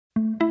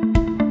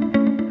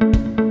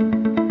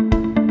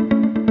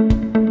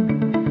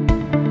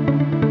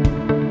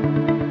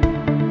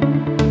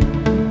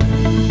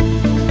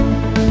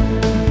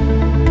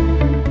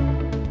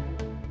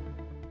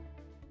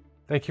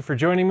Thank you for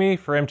joining me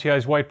for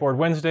MTI's Whiteboard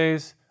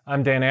Wednesdays.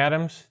 I'm Dan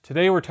Adams.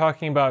 Today we're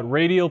talking about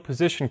radial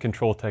position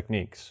control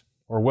techniques,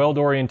 or weld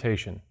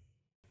orientation.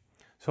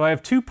 So I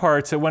have two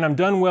parts that when I'm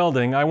done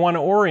welding, I want to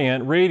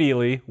orient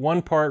radially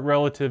one part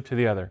relative to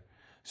the other.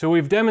 So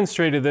we've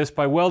demonstrated this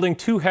by welding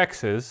two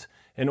hexes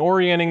and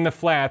orienting the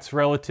flats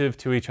relative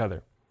to each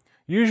other.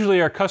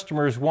 Usually our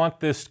customers want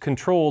this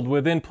controlled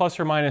within plus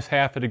or minus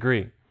half a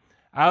degree,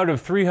 out of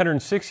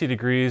 360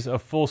 degrees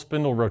of full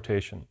spindle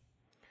rotation.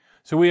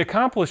 So we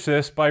accomplish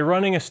this by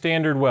running a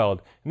standard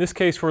weld. In this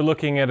case, we're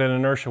looking at an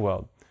inertia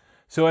weld.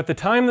 So at the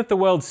time that the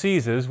weld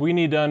seizes, we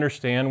need to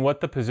understand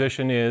what the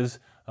position is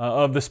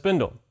of the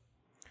spindle.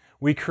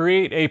 We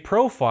create a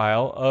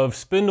profile of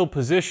spindle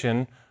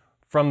position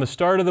from the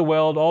start of the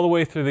weld all the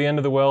way through the end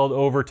of the weld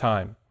over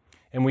time.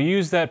 And we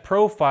use that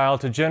profile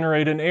to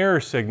generate an error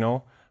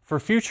signal for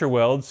future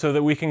welds so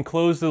that we can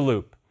close the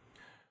loop.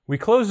 We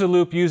close the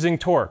loop using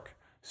torque.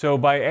 So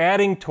by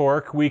adding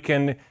torque, we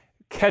can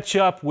catch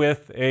up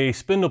with a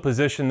spindle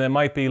position that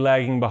might be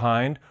lagging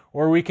behind,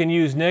 or we can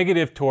use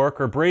negative torque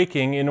or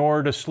braking in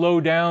order to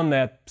slow down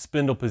that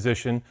spindle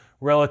position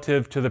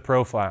relative to the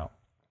profile.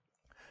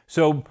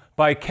 So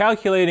by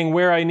calculating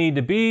where I need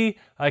to be,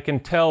 I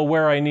can tell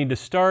where I need to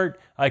start,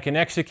 I can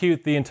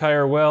execute the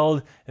entire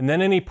weld, and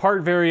then any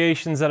part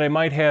variations that I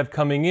might have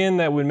coming in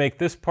that would make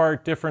this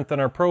part different than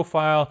our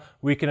profile,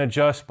 we can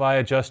adjust by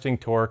adjusting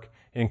torque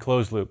in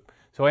closed loop.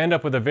 So I end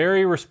up with a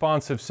very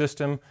responsive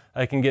system.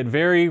 I can get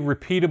very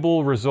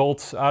repeatable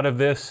results out of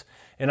this,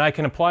 and I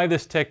can apply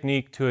this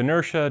technique to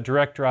inertia,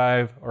 direct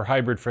drive, or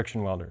hybrid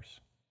friction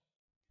welders.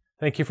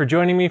 Thank you for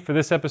joining me for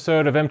this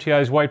episode of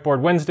MTI's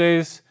Whiteboard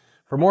Wednesdays.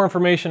 For more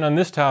information on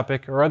this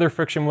topic or other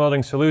friction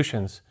welding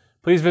solutions,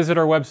 please visit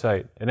our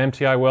website at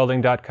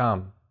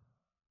mtiwelding.com.